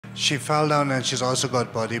She fell down and she's also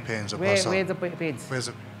got body pains, Apostle. Where the pains? Where's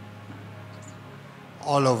it?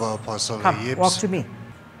 All over, Apostle. Come, Hips. walk to me.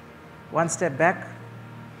 One step back.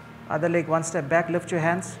 Other leg, one step back. Lift your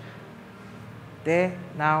hands. There,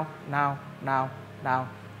 now, now, now, now,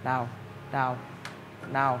 now, now,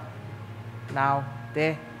 now, now.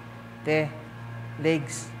 There, there.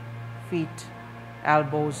 Legs, feet,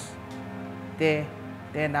 elbows. There,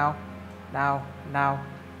 there now, now, now,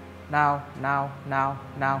 now, now, now,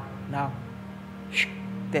 now, now. Shh,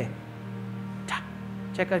 there.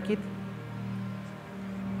 Check her, Keith.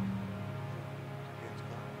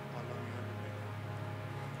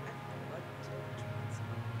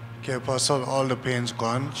 Okay, Apostle, all the pain's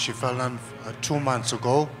gone. She fell down 2 months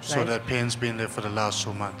ago, so Right. that pain's been there for the last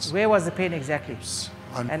 2 months. Where was the pain exactly?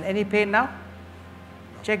 And any pain now?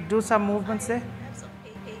 Check, do some movements there.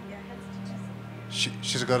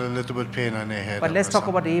 She's got a little bit pain on her head. But let's talk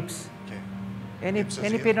Apostle. about the hips. Okay.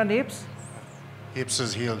 Any pain on the hips? Hips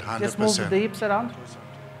is healed 100%. Just move the hips around.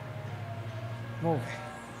 Move.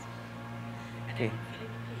 Okay.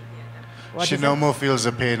 What She is no it? more feels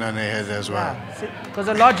the pain on her head as well. Because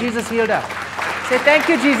the Lord Jesus healed her. Say, thank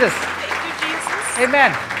you, Jesus. Thank you, Jesus.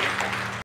 Amen.